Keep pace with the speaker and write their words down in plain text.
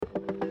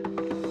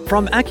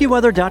From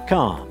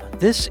AccuWeather.com,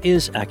 this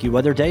is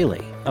AccuWeather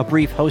Daily, a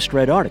brief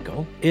host-read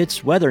article.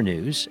 It's weather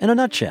news in a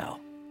nutshell.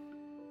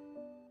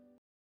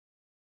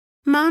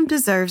 Mom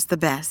deserves the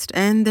best,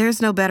 and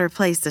there's no better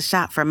place to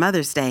shop for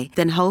Mother's Day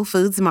than Whole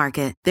Foods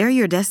Market. They're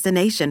your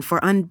destination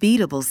for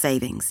unbeatable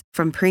savings,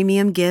 from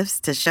premium gifts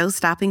to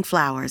show-stopping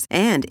flowers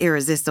and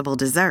irresistible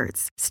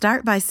desserts.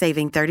 Start by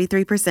saving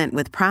 33%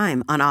 with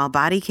Prime on all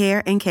body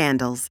care and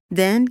candles.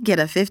 Then get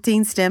a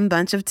 15-stem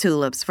bunch of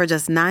tulips for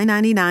just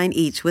 $9.99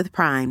 each with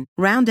Prime.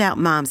 Round out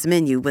Mom's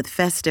menu with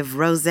festive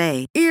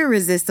rosé,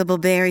 irresistible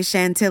berry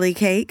chantilly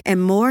cake,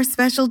 and more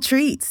special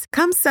treats.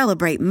 Come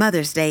celebrate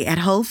Mother's Day at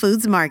Whole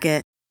Foods Market.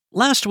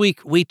 Last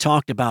week, we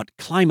talked about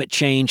climate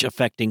change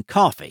affecting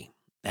coffee,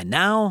 and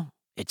now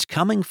it's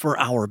coming for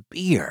our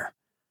beer.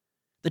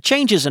 The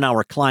changes in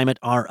our climate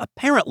are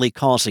apparently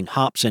causing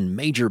hops in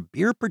major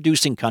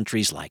beer-producing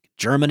countries like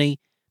Germany,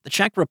 the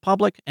Czech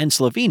Republic, and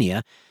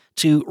Slovenia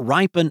to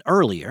ripen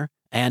earlier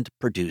and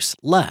produce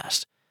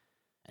less.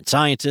 And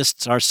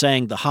scientists are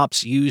saying the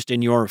hops used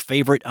in your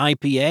favorite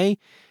IPA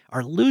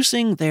are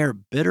losing their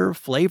bitter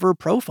flavor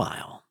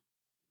profile.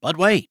 But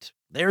wait,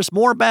 there's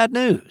more bad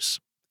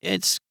news.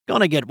 It's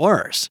going to get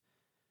worse.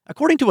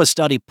 According to a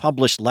study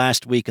published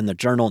last week in the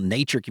journal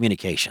Nature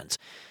Communications,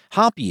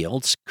 hop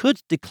yields could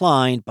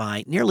decline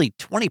by nearly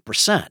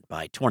 20%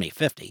 by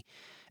 2050,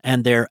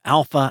 and their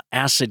alpha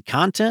acid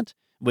content,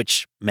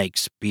 which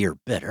makes beer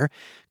bitter,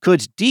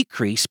 could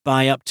decrease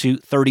by up to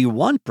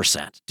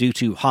 31% due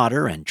to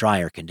hotter and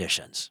drier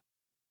conditions.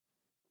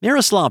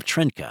 Miroslav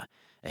Trinka,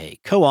 a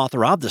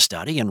co-author of the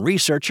study and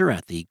researcher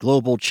at the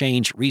Global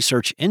Change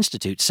Research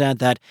Institute, said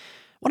that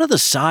one of the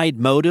side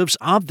motives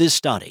of this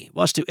study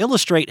was to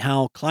illustrate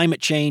how climate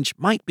change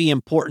might be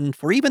important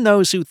for even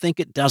those who think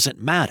it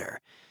doesn't matter.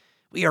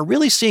 We are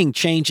really seeing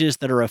changes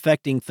that are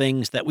affecting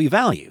things that we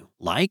value,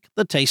 like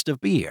the taste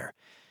of beer.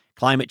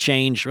 Climate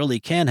change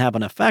really can have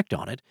an effect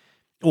on it,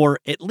 or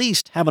at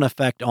least have an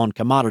effect on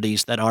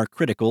commodities that are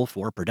critical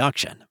for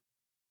production.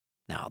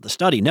 Now, the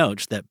study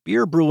notes that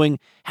beer brewing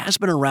has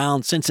been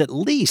around since at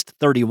least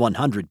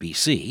 3100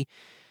 BC.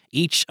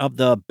 Each of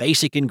the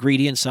basic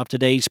ingredients of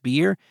today's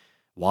beer,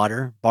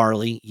 water,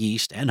 barley,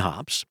 yeast, and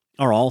hops,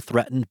 are all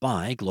threatened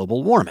by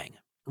global warming.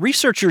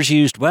 Researchers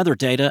used weather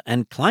data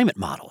and climate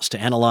models to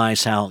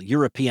analyze how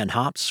European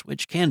hops,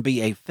 which can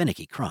be a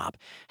finicky crop,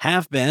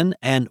 have been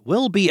and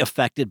will be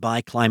affected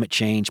by climate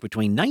change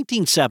between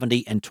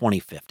 1970 and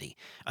 2050,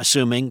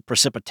 assuming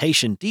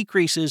precipitation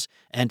decreases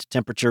and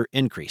temperature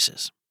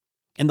increases.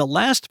 In the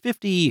last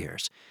 50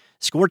 years,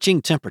 scorching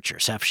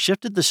temperatures have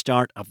shifted the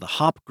start of the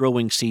hop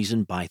growing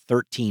season by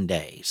 13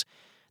 days.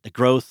 The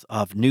growth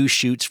of new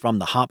shoots from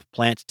the hop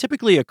plant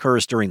typically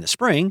occurs during the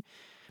spring,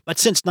 but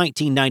since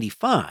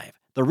 1995,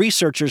 the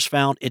researchers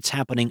found it's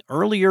happening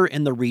earlier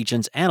in the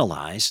regions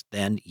analyzed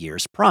than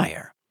years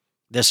prior.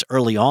 This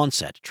early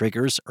onset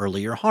triggers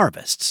earlier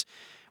harvests,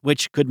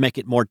 which could make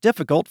it more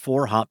difficult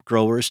for hop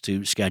growers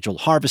to schedule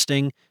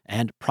harvesting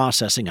and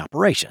processing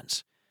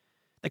operations.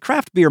 The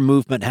craft beer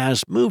movement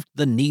has moved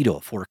the needle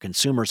for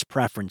consumers'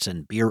 preference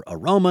in beer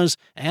aromas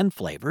and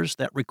flavors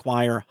that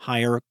require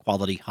higher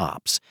quality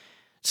hops.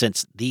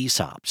 Since these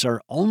hops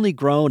are only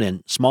grown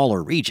in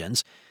smaller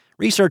regions,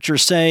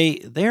 researchers say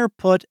they're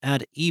put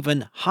at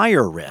even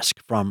higher risk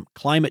from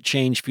climate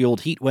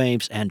change-fueled heat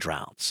waves and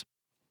droughts.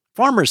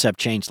 Farmers have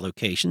changed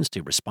locations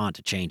to respond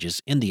to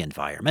changes in the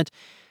environment,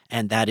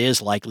 and that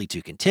is likely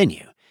to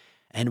continue.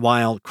 And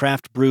while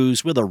craft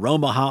brews with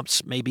aroma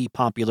hops may be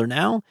popular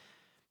now,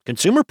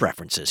 consumer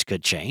preferences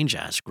could change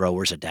as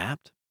growers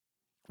adapt.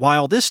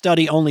 While this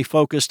study only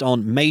focused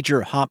on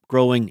major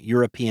hop-growing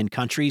European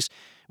countries,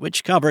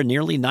 which cover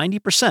nearly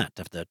 90%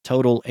 of the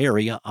total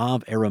area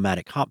of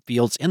aromatic hop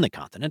fields in the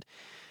continent,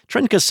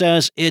 Trinka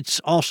says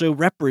it's also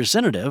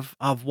representative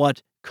of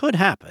what could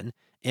happen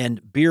in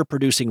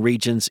beer-producing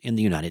regions in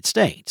the United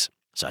States,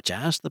 such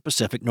as the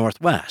Pacific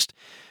Northwest,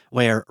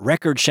 where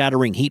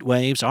record-shattering heat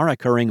waves are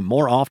occurring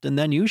more often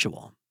than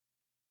usual.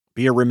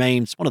 Beer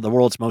remains one of the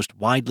world's most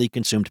widely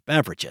consumed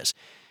beverages.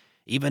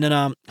 Even in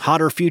a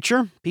hotter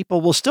future,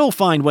 people will still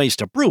find ways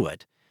to brew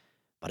it,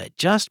 but it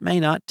just may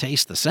not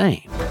taste the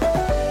same.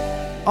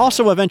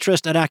 Also of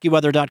interest at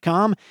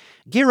AccuWeather.com,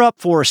 gear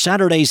up for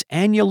Saturday's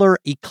annular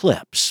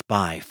eclipse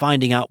by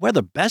finding out where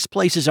the best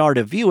places are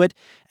to view it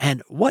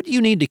and what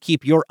you need to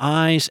keep your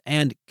eyes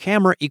and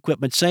camera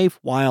equipment safe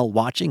while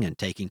watching and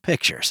taking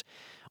pictures.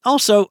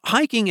 Also,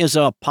 hiking is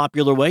a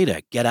popular way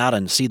to get out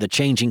and see the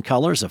changing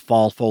colors of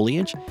fall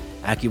foliage.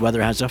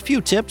 AccuWeather has a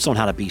few tips on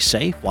how to be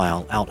safe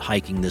while out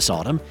hiking this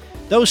autumn.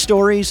 Those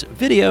stories,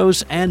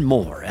 videos, and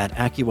more at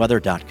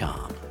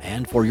AccuWeather.com.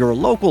 And for your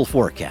local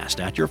forecast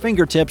at your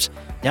fingertips,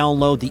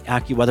 download the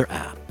AccuWeather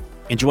app.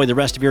 Enjoy the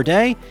rest of your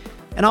day,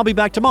 and I'll be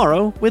back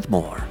tomorrow with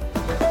more.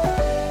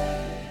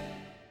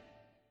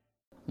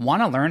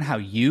 Want to learn how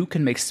you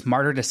can make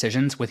smarter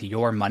decisions with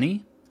your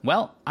money?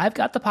 Well, I've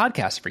got the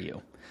podcast for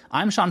you.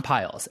 I'm Sean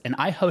Piles, and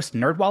I host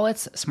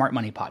NerdWallet's Smart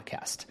Money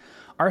Podcast.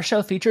 Our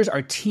show features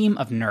our team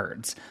of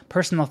nerds,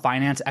 personal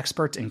finance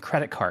experts in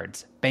credit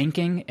cards,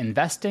 banking,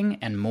 investing,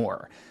 and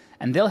more.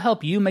 and they'll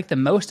help you make the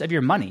most of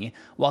your money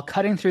while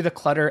cutting through the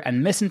clutter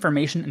and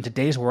misinformation in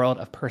today's world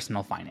of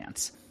personal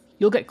finance.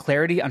 You'll get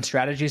clarity on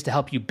strategies to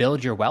help you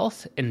build your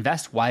wealth,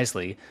 invest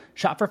wisely,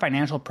 shop for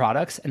financial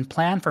products, and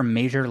plan for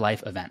major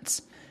life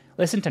events.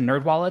 Listen to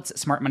NerdWallet's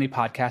Smart Money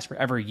Podcast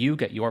wherever you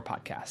get your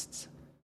podcasts.